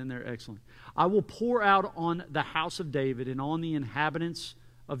I have that in there? Excellent. I will pour out on the house of David and on the inhabitants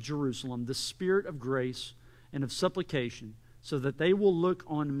of Jerusalem the spirit of grace and of supplication, so that they will look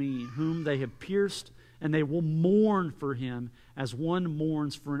on me whom they have pierced, and they will mourn for him as one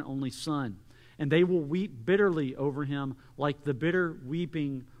mourns for an only son. And they will weep bitterly over him like the bitter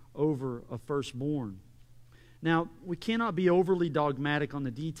weeping over a firstborn. Now, we cannot be overly dogmatic on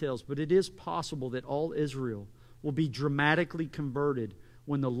the details, but it is possible that all Israel will be dramatically converted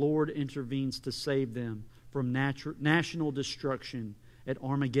when the Lord intervenes to save them from national destruction at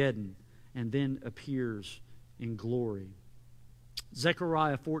Armageddon and then appears in glory.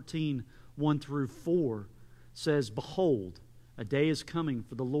 Zechariah 14:1-4 says, Behold, a day is coming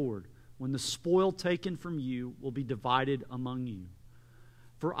for the Lord when the spoil taken from you will be divided among you.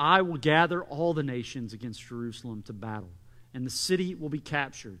 For I will gather all the nations against Jerusalem to battle, and the city will be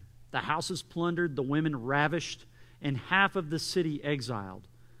captured, the houses plundered, the women ravished, and half of the city exiled.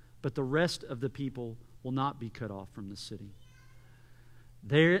 But the rest of the people will not be cut off from the city.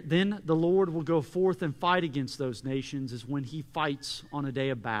 Then the Lord will go forth and fight against those nations as when He fights on a day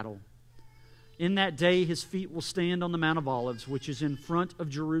of battle. In that day His feet will stand on the Mount of Olives, which is in front of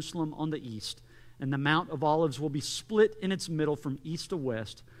Jerusalem on the east. And the Mount of Olives will be split in its middle from east to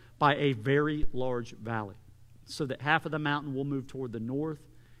west by a very large valley, so that half of the mountain will move toward the north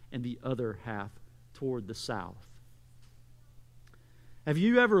and the other half toward the south. Have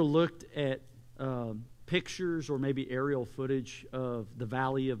you ever looked at pictures or maybe aerial footage of the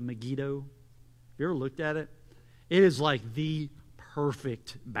Valley of Megiddo? Have you ever looked at it? It is like the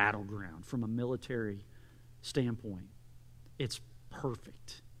perfect battleground from a military standpoint. It's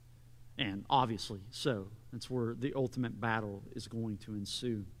perfect. And obviously so. That's where the ultimate battle is going to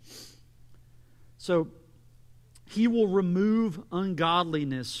ensue. So, He will remove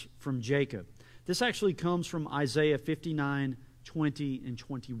ungodliness from Jacob. This actually comes from Isaiah 59:20 and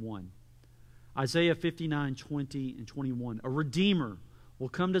 21. Isaiah 59:20 and 21. A Redeemer will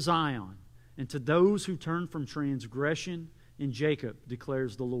come to Zion, and to those who turn from transgression in Jacob,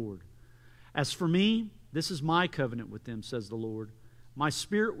 declares the Lord. As for me, this is my covenant with them, says the Lord. My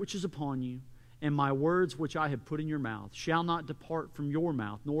spirit which is upon you, and my words which I have put in your mouth, shall not depart from your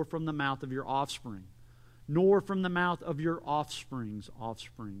mouth, nor from the mouth of your offspring, nor from the mouth of your offspring's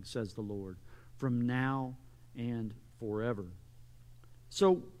offspring, says the Lord, from now and forever.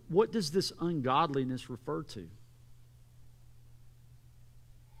 So, what does this ungodliness refer to?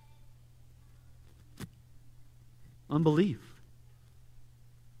 Unbelief.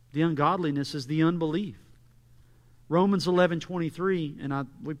 The ungodliness is the unbelief. Romans 11:23, and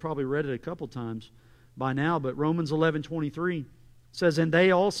we probably read it a couple times by now, but Romans 11:23 says, "And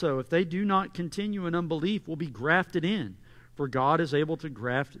they also, if they do not continue in unbelief, will be grafted in, for God is able to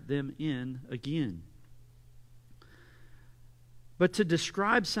graft them in again." But to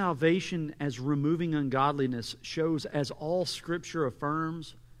describe salvation as removing ungodliness shows, as all Scripture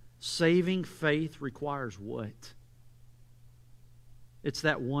affirms, saving faith requires what? It's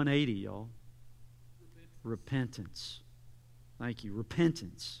that 180, y'all. Repentance. Thank you.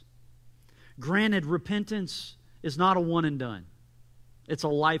 Repentance. Granted, repentance is not a one and done. It's a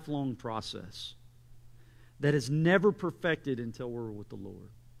lifelong process that is never perfected until we're with the Lord.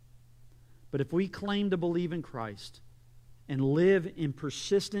 But if we claim to believe in Christ and live in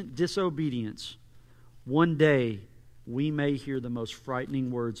persistent disobedience, one day we may hear the most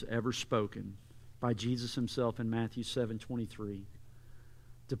frightening words ever spoken by Jesus himself in Matthew 7:23.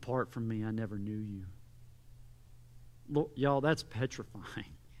 "Depart from me, I never knew you." Lord, y'all, that's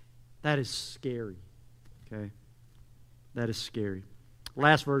petrifying. That is scary. Okay? That is scary.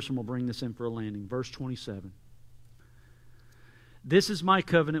 Last verse, and we'll bring this in for a landing. Verse 27. "This is my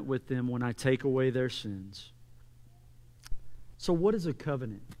covenant with them when I take away their sins." So what is a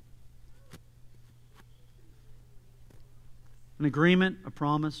covenant? An agreement, a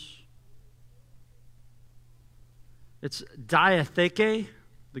promise. It's diatheke,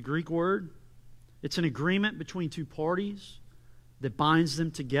 the Greek word. It's an agreement between two parties that binds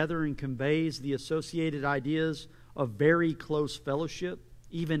them together and conveys the associated ideas of very close fellowship,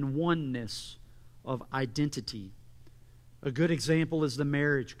 even oneness of identity. A good example is the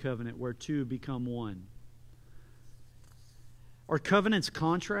marriage covenant, where two become one. Are covenants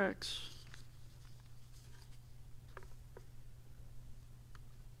contracts?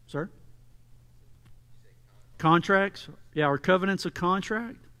 Sir? Contracts? Yeah, are covenants a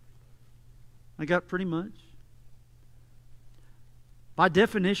contract? I got pretty much. By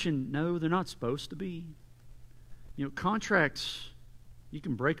definition, no, they're not supposed to be. You know, contracts, you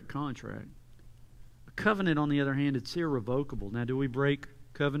can break a contract. A covenant, on the other hand, it's irrevocable. Now, do we break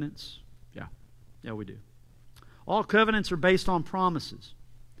covenants? Yeah. Yeah, we do. All covenants are based on promises.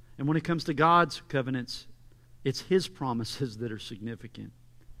 And when it comes to God's covenants, it's His promises that are significant.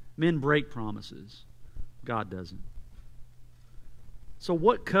 Men break promises. God doesn't. So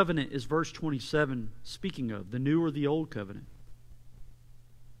what covenant is verse 27 speaking of? The new or the old covenant?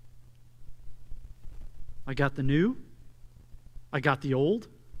 I got the new. I got the old.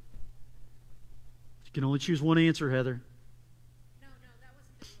 You can only choose one answer, Heather. No, that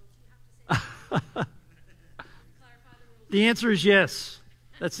wasn't the rules. You have to say clarify the rules. The answer is yes.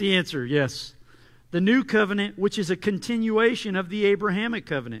 That's the answer, yes. The new covenant, which is a continuation of the Abrahamic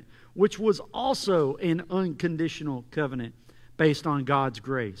covenant, which was also an unconditional covenant based on God's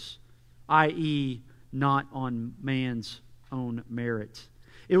grace, i.e., not on man's own merit.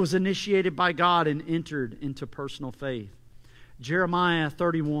 It was initiated by God and entered into personal faith. Jeremiah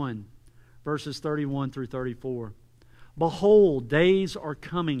 31, verses 31 through 34. "Behold, days are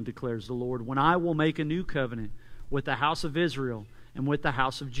coming, declares the Lord, when I will make a new covenant with the house of Israel and with the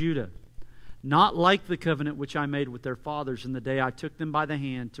house of Judah. Not like the covenant which I made with their fathers in the day I took them by the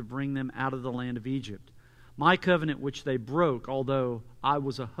hand to bring them out of the land of Egypt. My covenant which they broke, although I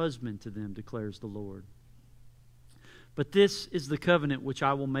was a husband to them, declares the Lord. But this is the covenant which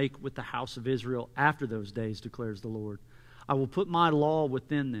I will make with the house of Israel after those days, declares the Lord. I will put my law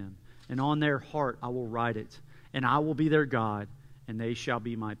within them, and on their heart I will write it, and I will be their God, and they shall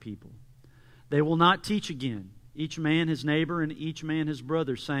be my people. They will not teach again, each man his neighbor and each man his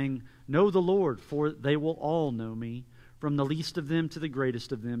brother, saying, Know the Lord, for they will all know me, from the least of them to the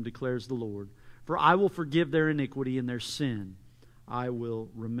greatest of them, declares the Lord. For I will forgive their iniquity and their sin. I will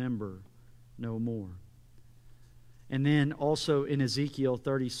remember no more." And then also in Ezekiel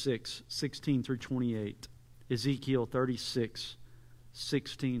 36, 16 through 28. Ezekiel 36,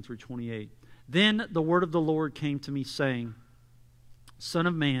 16 through 28. "Then the word of the Lord came to me, saying, Son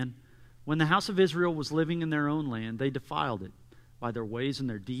of man, when the house of Israel was living in their own land, they defiled it by their ways and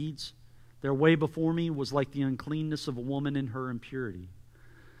their deeds. Their way before me was like the uncleanness of a woman in her impurity.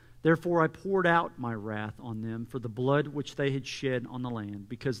 Therefore I poured out my wrath on them for the blood which they had shed on the land,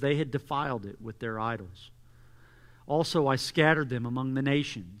 because they had defiled it with their idols. Also I scattered them among the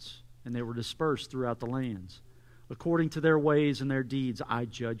nations, and they were dispersed throughout the lands. According to their ways and their deeds I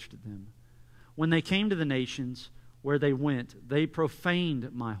judged them. When they came to the nations where they went, they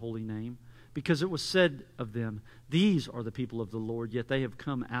profaned my holy name. because it was said of them, "These are the people of the Lord, yet they have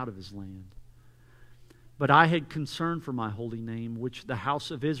come out of his land." But I had concern for my holy name, which the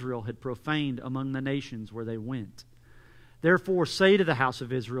house of Israel had profaned among the nations where they went. Therefore say to the house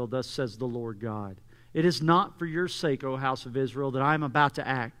of Israel, thus says the Lord God, it is not for your sake, O house of Israel, that I am about to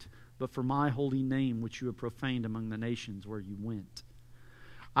act, but for my holy name which you have profaned among the nations where you went.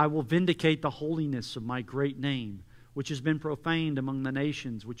 I will vindicate the holiness of my great name, which has been profaned among the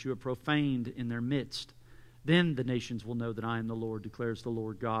nations which you have profaned in their midst. Then the nations will know that I am the Lord, declares the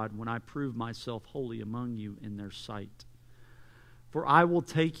Lord God, when I prove myself holy among you in their sight. For I will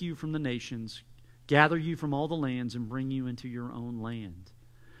take you from the nations, gather you from all the lands, and bring you into your own land.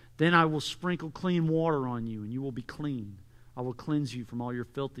 Then I will sprinkle clean water on you, and you will be clean. I will cleanse you from all your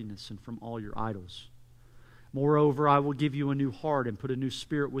filthiness and from all your idols. Moreover, I will give you a new heart and put a new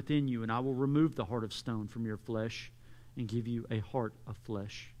spirit within you, and I will remove the heart of stone from your flesh and give you a heart of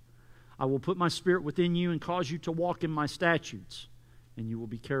flesh. I will put my spirit within you and cause you to walk in my statutes, and you will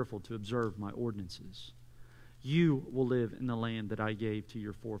be careful to observe my ordinances. You will live in the land that I gave to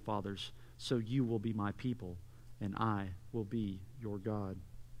your forefathers, so you will be my people, and I will be your God.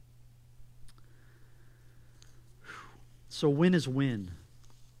 So when is when?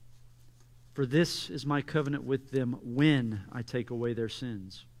 For this is my covenant with them when I take away their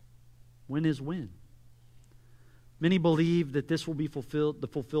sins. When is when? Many believe that this will be fulfilled, the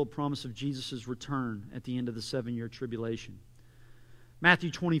fulfilled promise of Jesus' return at the end of the 7-year tribulation. Matthew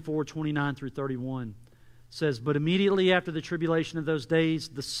 24:29 through 31 says, But immediately after the tribulation of those days,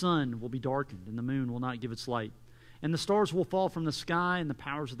 the sun will be darkened, and the moon will not give its light. And the stars will fall from the sky, and the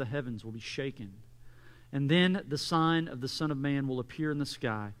powers of the heavens will be shaken. And then the sign of the Son of Man will appear in the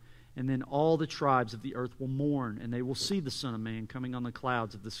sky, and then all the tribes of the earth will mourn, and they will see the Son of Man coming on the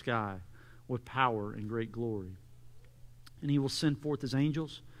clouds of the sky with power and great glory. And he will send forth his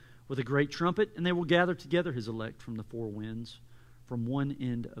angels with a great trumpet, and they will gather together his elect from the four winds, from one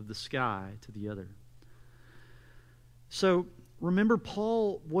end of the sky to the other. So, remember,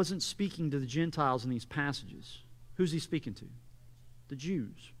 Paul wasn't speaking to the Gentiles in these passages. Who's he speaking to? The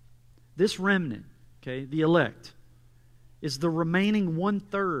Jews. This remnant, okay, the elect, is the remaining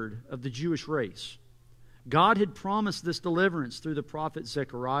 1/3 of the Jewish race. God had promised this deliverance through the prophet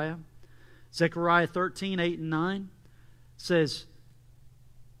Zechariah. Zechariah 13:8 and 9 says,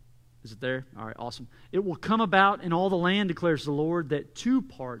 is it there? All right, awesome. It will come about in all the land, declares the Lord, that 2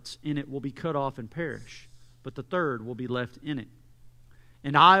 parts in it will be cut off and perish, but the third will be left in it.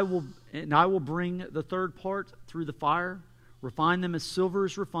 And I will bring the third part through the fire, refine them as silver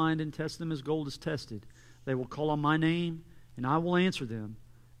is refined, and test them as gold is tested. They will call on my name, and I will answer them,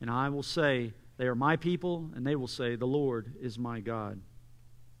 and I will say, they are my people, and they will say, the Lord is my God.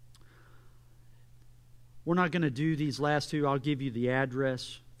 We're not going to do these last two. I'll give you the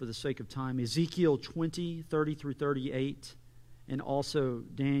address for the sake of time. Ezekiel 20:30 through 38, and also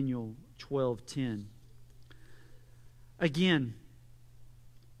Daniel 12:10. Again,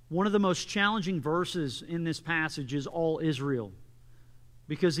 one of the most challenging verses in this passage is all Israel.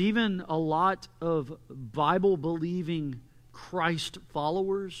 Because even a lot of Bible-believing Christ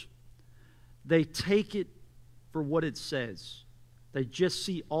followers, they take it for what it says. They just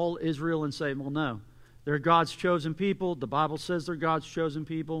see all Israel and say, well, no, they're God's chosen people. The Bible says they're God's chosen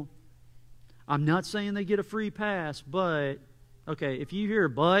people. I'm not saying they get a free pass, but, okay, if you hear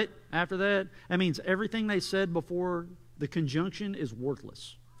but after that, that means everything they said before the conjunction is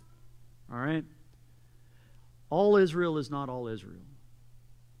worthless. All right? All Israel is not all Israel.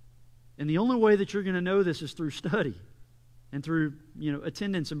 And the only way that you're going to know this is through study and through,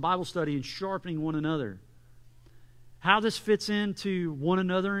 attendance and Bible study and sharpening one another. How this fits into one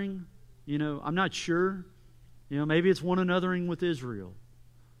anothering, I'm not sure. Maybe it's one anothering with Israel.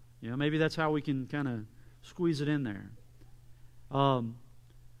 Maybe that's how we can kind of squeeze it in there. I'm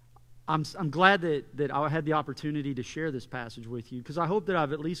glad that I had the opportunity to share this passage with you, because I hope that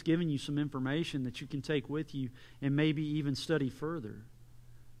I've at least given you some information that you can take with you and maybe even study further.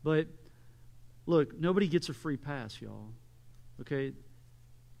 But look, nobody gets a free pass, y'all. Okay?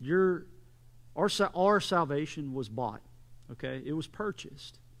 Our salvation was bought. Okay? It was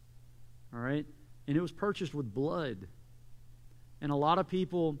purchased. All right? And it was purchased with blood. And a lot of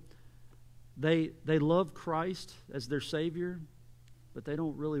people, they love Christ as their Savior, but they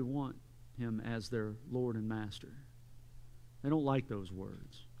don't really want Him as their Lord and Master. They don't like those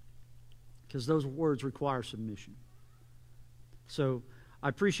words, because those words require submission. So I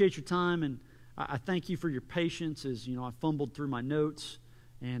appreciate your time, and I thank you for your patience as I fumbled through my notes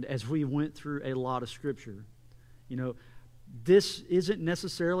and as we went through a lot of Scripture. This isn't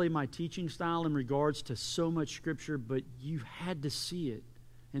necessarily my teaching style in regards to so much Scripture, but you had to see it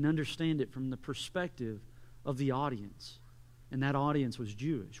and understand it from the perspective of the audience. And that audience was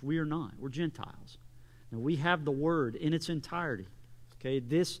Jewish. We are not. We're Gentiles. Now, we have the Word in its entirety. Okay,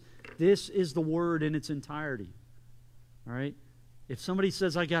 this is the Word in its entirety. All right? If somebody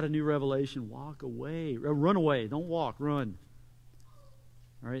says, I got a new revelation, walk away. Run away. Don't walk. Run.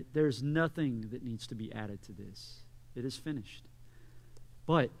 All right? There's nothing that needs to be added to this. It is finished.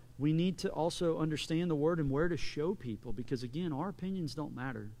 But we need to also understand the Word and where to show people, because, again, our opinions don't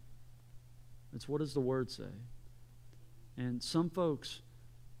matter. It's what does the Word say? And some folks,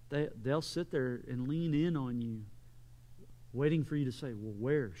 they'll sit there and lean in on you, waiting for you to say, well,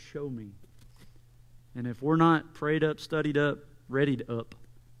 where? Show me. And if we're not prayed up, studied up, readied up,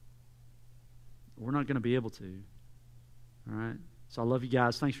 we're not going to be able to. All right? So I love you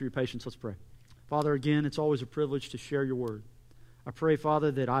guys. Thanks for your patience. Let's pray. Father, again, it's always a privilege to share your word. I pray,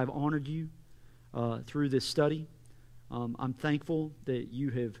 Father, that I've honored you through this study. I'm thankful that you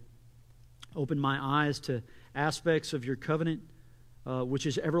have opened my eyes to aspects of your covenant, which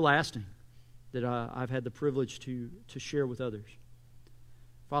is everlasting, that I've had the privilege to share with others.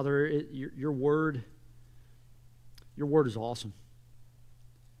 Father, your word is awesome.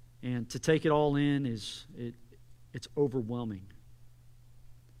 And to take it all in it's overwhelming.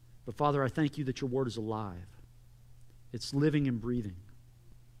 But Father, I thank you that your word is alive. It's living and breathing.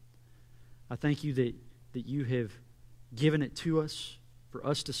 I thank you that you have given it to us for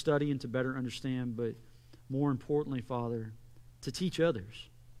us to study and to better understand, but more importantly, Father, to teach others.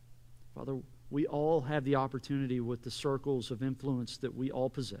 Father, we all have the opportunity with the circles of influence that we all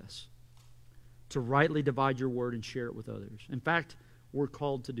possess to rightly divide your word and share it with others. In fact, we're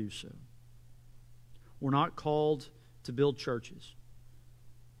called to do so. We're not called to build churches.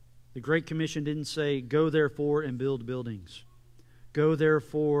 The Great Commission didn't say, go therefore and build buildings. Go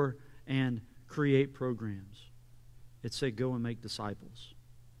therefore and create programs. It said, go and make disciples.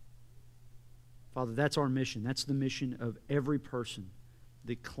 Father, that's our mission. That's the mission of every person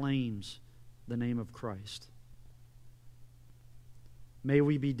that claims the name of Christ. May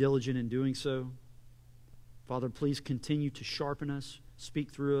we be diligent in doing so. Father, please continue to sharpen us,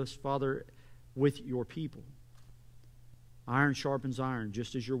 speak through us, Father, with your people. Iron sharpens iron,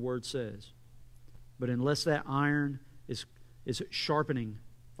 just as your word says. But unless that iron is sharpening,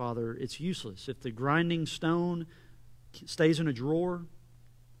 Father, it's useless. If the grinding stone stays in a drawer,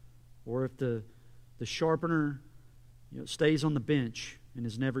 or if the sharpener stays on the bench and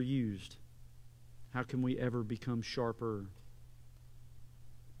is never used, how can we ever become sharper?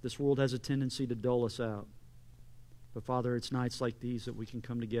 This world has a tendency to dull us out. But Father, it's nights like these that we can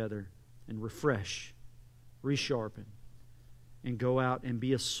come together and refresh, resharpen, and go out and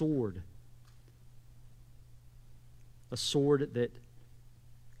be a sword that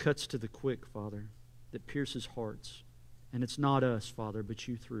cuts to the quick, Father, that pierces hearts. And it's not us, Father, but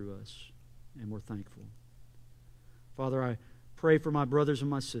you through us, and we're thankful. Father, I pray for my brothers and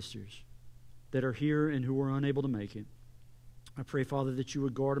my sisters that are here and who are unable to make it. I pray, Father, that you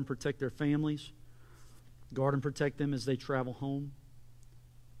would guard and protect their families, guard and protect them as they travel home.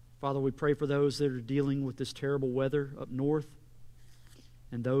 Father, we pray for those that are dealing with this terrible weather up north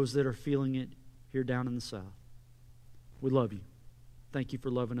and those that are feeling it here down in the south. We love you. Thank you for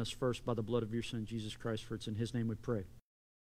loving us first by the blood of your Son, Jesus Christ, for it's in his name we pray.